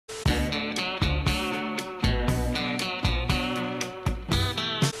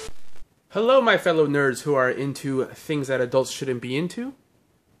Hello, my fellow nerds who are into things that adults shouldn't be into.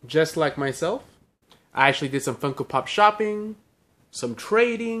 Just like myself, I actually did some Funko Pop shopping, some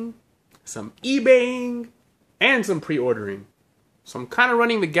trading, some eBaying, and some pre-ordering. So I'm kind of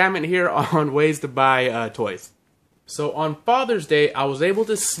running the gamut here on ways to buy toys. So on Father's Day, I was able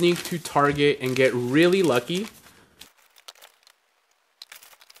to sneak to Target and get really lucky.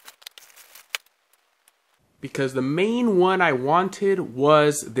 Because the main one I wanted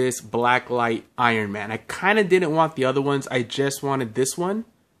was this Blacklight Iron Man. I kind of didn't want the other ones, I just wanted this one.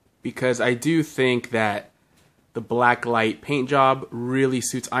 Because I do think that the Blacklight paint job really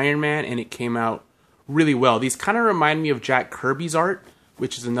suits Iron Man and it came out really well. These kind of remind me of Jack Kirby's art,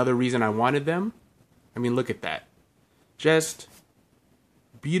 which is another reason I wanted them. I mean, look at that. Just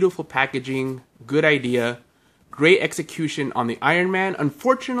beautiful packaging, good idea. Great execution on the Iron Man.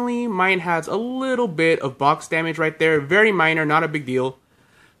 Unfortunately, mine has a little bit of box damage right there. Very minor, not a big deal.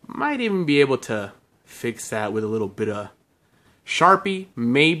 Might even be able to fix that with a little bit of Sharpie,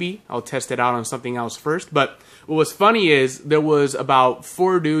 maybe. I'll test it out on something else first. But what was funny is there was about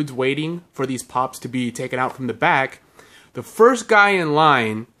 4 dudes waiting for these pops to be taken out from the back. The first guy in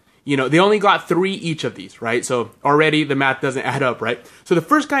line, you know, they only got 3 each of these, right? So already the math doesn't add up, right? So the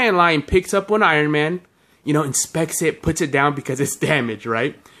first guy in line picks up one Iron Man, you know, inspects it, puts it down because it's damaged,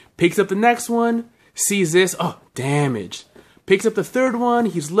 right? Picks up the next one, sees this, oh, damaged. Picks up the third one,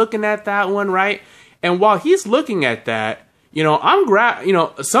 he's looking at that one, right? And while he's looking at that, you know,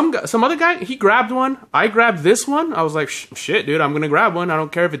 some other guy, he grabbed one. I grabbed this one. I was like, shit, dude, I'm gonna grab one. I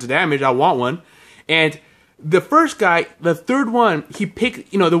don't care if it's damaged, I want one. And the first guy, the third one, he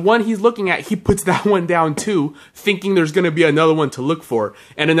picked, you know, the one he's looking at, he puts that one down too, thinking there's going to be another one to look for.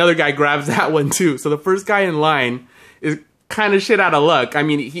 And another guy grabs that one too. So the first guy in line is kind of shit out of luck. I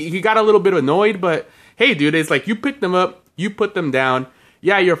mean, he got a little bit annoyed, but hey, dude, it's like you picked them up, you put them down.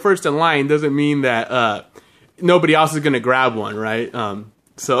 Yeah, you're first in line doesn't mean that nobody else is going to grab one, right?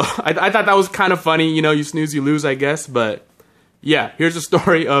 So I thought that was kind of funny. You know, you snooze, you lose, I guess. But yeah, here's the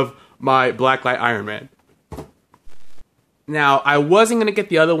story of my Blacklight Iron Man. Now, I wasn't going to get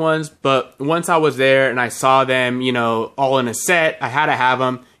the other ones, but once I was there and I saw them, you know, all in a set, I had to have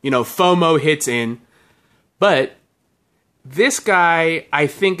them. You know, FOMO hits in. But this guy, I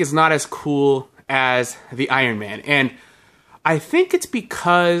think, is not as cool as the Iron Man. And I think it's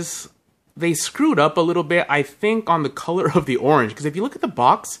because they screwed up a little bit, I think, on the color of the orange. Because if you look at the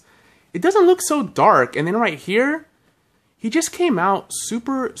box, it doesn't look so dark. And then right here, he just came out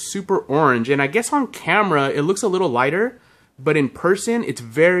super, super orange. And I guess on camera, it looks a little lighter. But in person, it's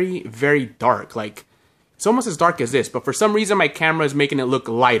very, very dark. Like, it's almost as dark as this. But for some reason, my camera is making it look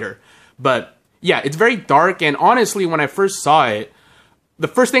lighter. But yeah, it's very dark. And honestly, when I first saw it, the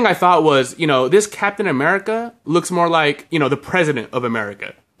first thing I thought was, you know, this Captain America looks more like, you know, the President of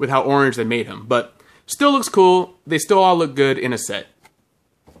America with how orange they made him. But still looks cool. They still all look good in a set.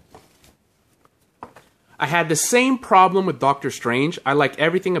 I had the same problem with Doctor Strange. I like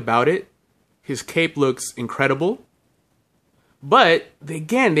everything about it. His cape looks incredible. But,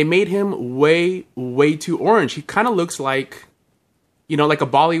 again, they made him way, way too orange. He kind of looks like, you know, like a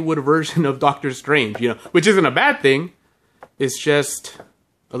Bollywood version of Doctor Strange, you know, which isn't a bad thing. It's just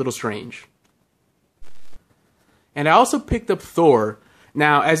a little strange. And I also picked up Thor.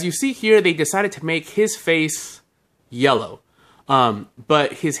 Now, as you see here, they decided to make his face yellow.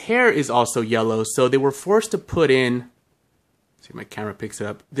 But his hair is also yellow, so they were forced to put in, see if my camera picks it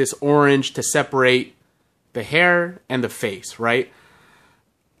up, this orange to separate the hair and the face, right?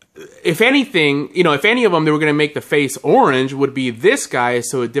 If anything, you know, if any of them they were going to make the face orange, would be this guy,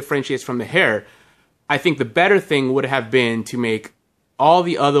 so it differentiates from the hair. I think the better thing would have been to make all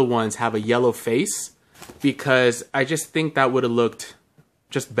the other ones have a yellow face, because I just think that would have looked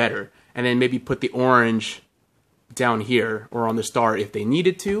just better. And then maybe put the orange down here or on the star if they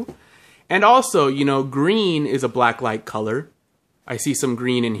needed to. And also, you know, green is a blacklight color. I see some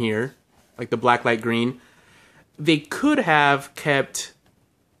green in here, like the blacklight green. They could have kept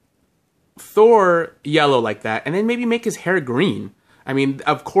Thor yellow like that and then maybe make his hair green. I mean,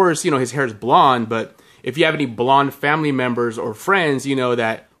 of course, you know, his hair is blonde, but if you have any blonde family members or friends, you know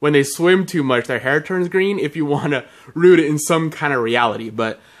that when they swim too much, their hair turns green if you want to root it in some kind of reality.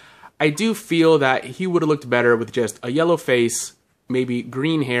 But I do feel that he would have looked better with just a yellow face, maybe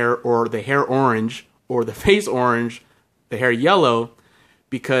green hair, or the hair orange, or the face orange, the hair yellow,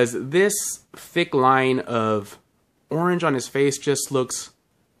 because this thick line of orange on his face just looks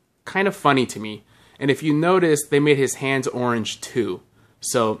kind of funny to me. And if you notice, they made his hands orange too.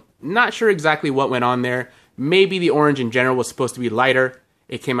 So, not sure exactly what went on there. Maybe the orange in general was supposed to be lighter.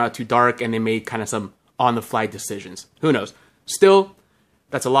 It came out too dark and they made kind of some on-the-fly decisions. Who knows? Still,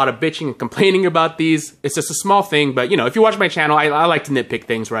 That's a lot of bitching and complaining about these. It's just a small thing, but you know, if you watch my channel, I like to nitpick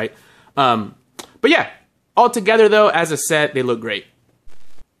things, right? But yeah, altogether though, as a set, they look great.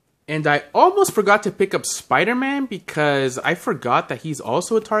 And I almost forgot to pick up Spider-Man because I forgot that he's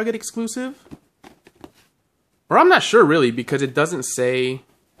also a Target exclusive. Or I'm not sure really, because it doesn't say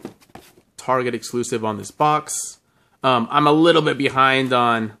Target exclusive on this box. I'm a little bit behind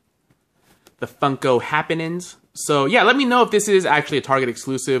on the Funko happenings. So yeah, let me know if this is actually a Target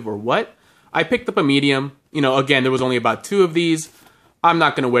exclusive or what. I picked up a medium. You know, again, there was only about 2 of these. I'm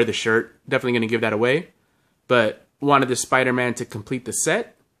not going to wear the shirt. Definitely going to give that away. But wanted the Spider-Man to complete the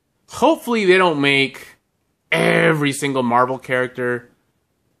set. Hopefully they don't make every single Marvel character.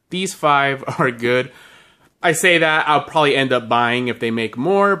 These 5 are good. I say that, I'll probably end up buying if they make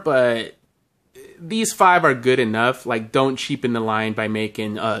more, but these 5 are good enough. Like, don't cheapen the line by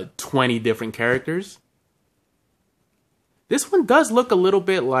making 20 different characters. This one does look a little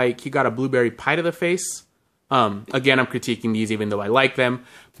bit like he got a blueberry pie to the face. Again, I'm critiquing these even though I like them.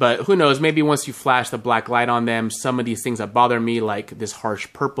 But who knows, maybe once you flash the black light on them, some of these things that bother me, like this harsh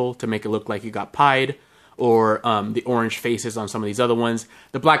purple to make it look like he got pied, or the orange faces on some of these other ones,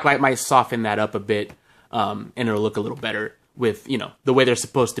 the black light might soften that up a bit, and it'll look a little better with, you know, the way they're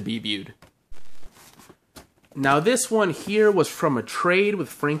supposed to be viewed. Now this one here was from a trade with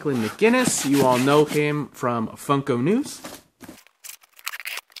Franklin McGinnis. You all know him from Funko News.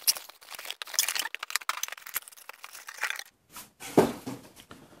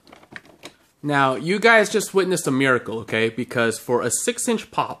 Now, you guys just witnessed a miracle, okay? Because for a 6-inch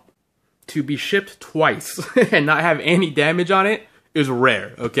pop to be shipped twice and not have any damage on it is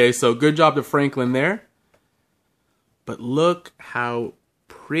rare, okay? So good job to Franklin there. But look how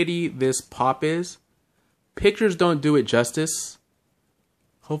pretty this pop is. Pictures don't do it justice.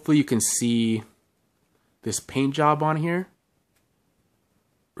 Hopefully you can see this paint job on here.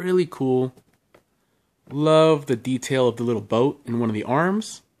 Really cool. Love the detail of the little boat in one of the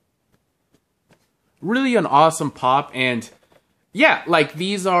arms. Really an awesome pop, and yeah, like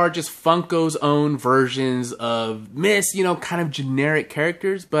these are just Funko's own versions of Miss, you know, kind of generic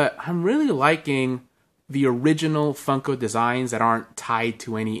characters, but I'm really liking the original Funko designs that aren't tied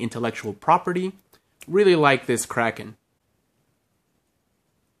to any intellectual property. Really like this Kraken.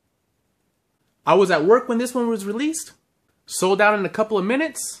 I was at work when this one was released, sold out in a couple of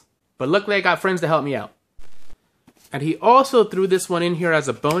minutes, but luckily I got friends to help me out. And he also threw this one in here as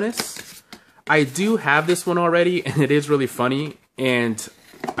a bonus. I do have this one already, and it is really funny, and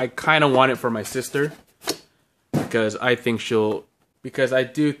I kind of want it for my sister because I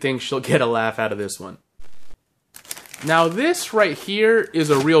do think she'll get a laugh out of this one. Now this right here is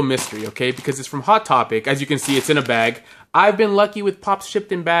a real mystery, okay? Because it's from Hot Topic. As you can see, it's in a bag. I've been lucky with pops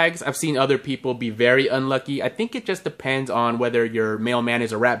shipped in bags. I've seen other people be very unlucky. I think it just depends on whether your mailman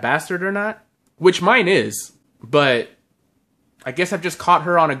is a rat bastard or not, which mine is, but I guess I've just caught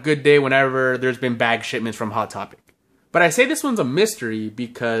her on a good day whenever there's been bag shipments from Hot Topic. But I say this one's a mystery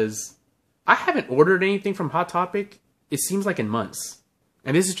because I haven't ordered anything from Hot Topic, it seems like in months.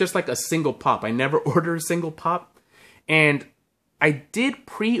 And this is just like a single pop. I never order a single pop. And I did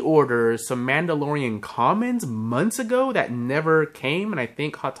pre-order some Mandalorian commons months ago that never came, and I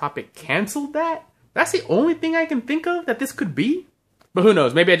think Hot Topic canceled that. That's the only thing I can think of that this could be. But who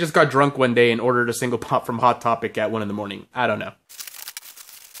knows, maybe I just got drunk one day and ordered a single pop from Hot Topic at 1 in the morning. I don't know.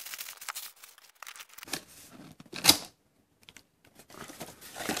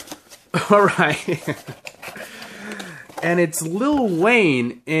 Alright. And it's Lil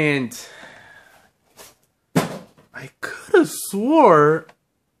Wayne, and I could have swore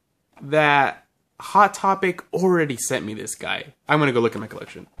that Hot Topic already sent me this guy. I'm gonna go look at my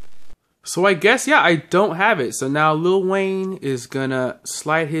collection. So I guess, yeah, I don't have it. So now Lil Wayne is gonna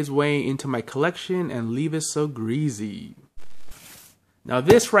slide his way into my collection and leave it so greasy. Now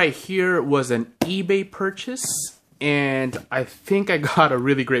this right here was an eBay purchase, and I think I got a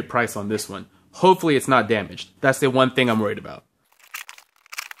really great price on this one. Hopefully it's not damaged. That's the one thing I'm worried about.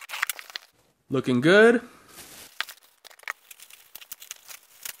 Looking good.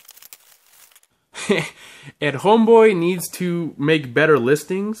 And homeboy needs to make better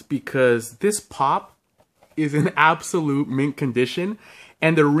listings because this pop is in absolute mint condition.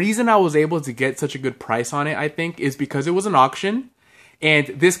 And the reason I was able to get such a good price on it, I think, is because it was an auction. And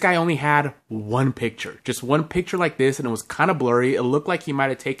this guy only had one picture. Just one picture like this, and it was kind of blurry. It looked like he might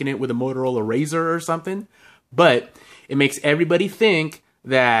have taken it with a Motorola Razr or something. But it makes everybody think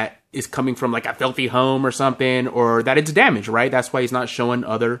that it's coming from like a filthy home or something, or that it's damaged, right? That's why he's not showing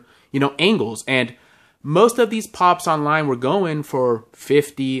other, angles. And most of these pops online were going for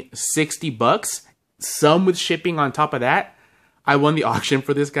 50, 60 bucks, some with shipping on top of that. I won the auction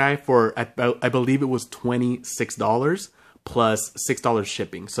for this guy for, I believe it was $26 plus $6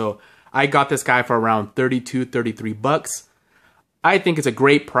 shipping. So I got this guy for around 32, 33 bucks. I think it's a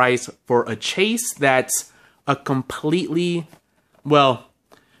great price for a chase that's a completely, well,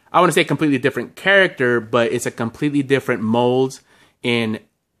 I want to say completely different character, but it's a completely different mold in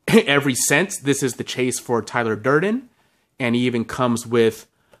every sense. This is the chase for Tyler Durden, and he even comes with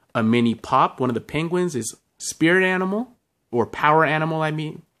a mini pop. One of the penguins is Spirit Animal, or Power Animal, I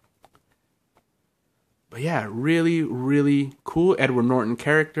mean. But yeah, really, really cool Edward Norton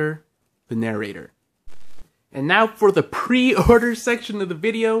character, the narrator. And now for the pre-order section of the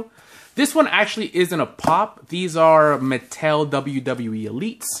video. This one actually isn't a pop. These are Mattel WWE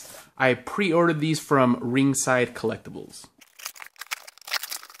Elites. I pre-ordered these from Ringside Collectibles.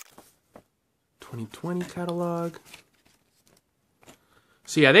 2020 catalog.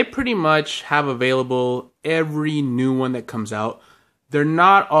 So yeah, they pretty much have available every new one that comes out. They're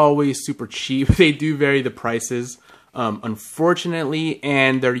not always super cheap. They do vary the prices, unfortunately,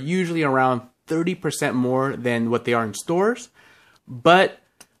 and they're usually around 30% more than what they are in stores. But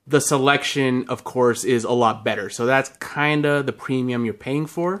the selection, of course, is a lot better. So that's kind of the premium you're paying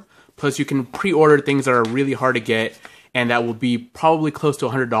for. Plus, you can pre-order things that are really hard to get, and that will be probably close to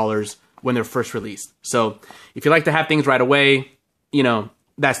 $100 when they're first released. So if you like to have things right away, you know,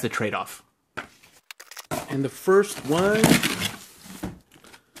 that's the trade-off. And the first one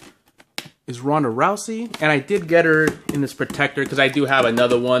is Ronda Rousey, and I did get her in this protector because I do have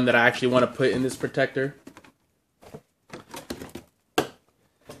another one that I actually want to put in this protector.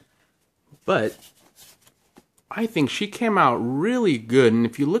 But I think she came out really good, and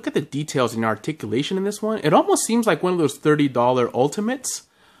if you look at the details and articulation in this one, it almost seems like one of those $30 Ultimates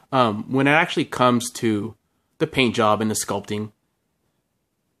when it actually comes to the paint job and the sculpting.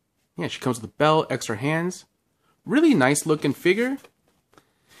 Yeah, she comes with a belt, extra hands. Really nice looking figure.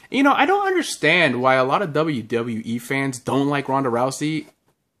 You know, I don't understand why a lot of WWE fans don't like Ronda Rousey.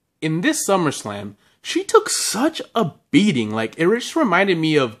 In this SummerSlam, she took such a beating. Like, it just reminded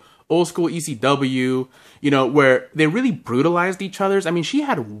me of old school ECW, you know, where they really brutalized each other. I mean, she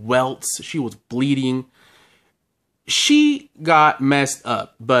had welts. She was bleeding. She got messed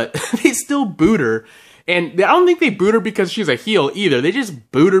up, but they still booed her. And I don't think they booed her because she's a heel either. They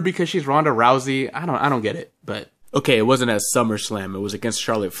just booed her because she's Ronda Rousey. I don't get it, but... Okay, it wasn't at SummerSlam. It was against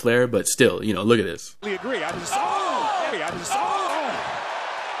Charlotte Flair, but still, you know, look at this. We agree. Come on, ref,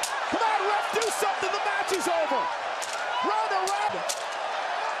 do something. The match is over. Ronda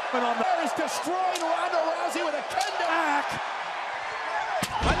Rousey is destroying Ronda Rousey with a kendo hack.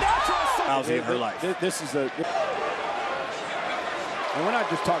 A natural Rousey in her life. This is a... And we're not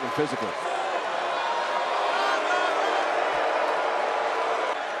just talking physically.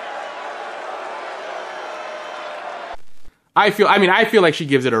 I feel like she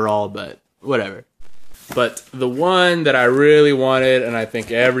gives it her all, but whatever. But the one that I really wanted, and I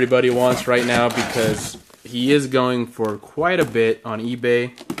think everybody wants right now because he is going for quite a bit on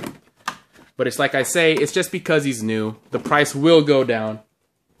eBay. But it's like I say, it's just because he's new. The price will go down.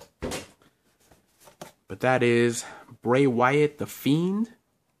 But that is Bray Wyatt, the Fiend.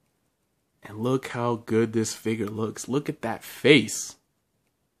 And look how good this figure looks. Look at that face.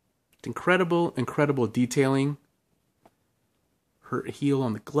 It's incredible, incredible detailing. Her heel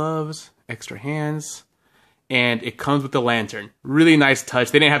on the gloves, extra hands, and it comes with the lantern. Really nice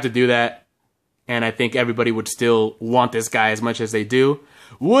touch. They didn't have to do that, and I think everybody would still want this guy as much as they do.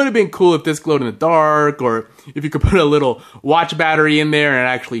 Would have been cool if this glowed in the dark, or if you could put a little watch battery in there and it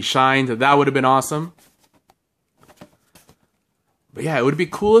actually shined. That would have been awesome. But yeah, it would be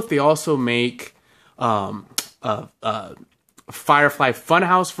cool if they also make a Firefly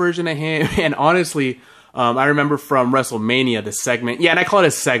Funhouse version of him, and honestly... I remember from WrestleMania, the segment. Yeah, and I call it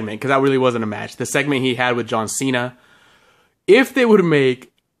a segment because that really wasn't a match. The segment he had with John Cena. If they would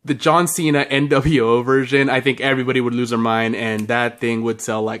make the John Cena NWO version, I think everybody would lose their mind and that thing would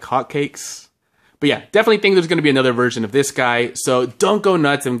sell like hotcakes. But yeah, definitely think there's going to be another version of this guy. So don't go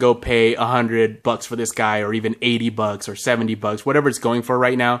nuts and go pay $100 for this guy, or even $80 or $70, whatever it's going for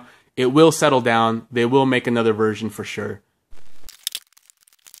right now. It will settle down. They will make another version for sure.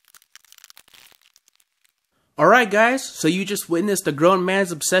 Alright guys, so you just witnessed a grown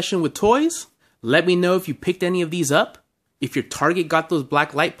man's obsession with toys. Let me know if you picked any of these up, if your Target got those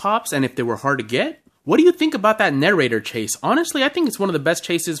black light pops, and if they were hard to get. What do you think about that narrator chase? Honestly, I think it's one of the best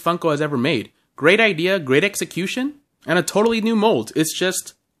chases Funko has ever made. Great idea, great execution, and a totally new mold. It's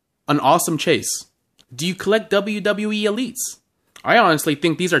just an awesome chase. Do you collect WWE Elites? I honestly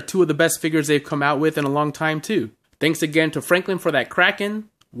think these are two of the best figures they've come out with in a long time too. Thanks again to Franklin for that Kraken,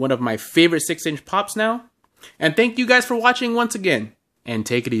 one of my favorite 6-inch pops now. And thank you guys for watching once again. And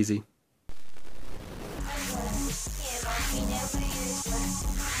take it easy.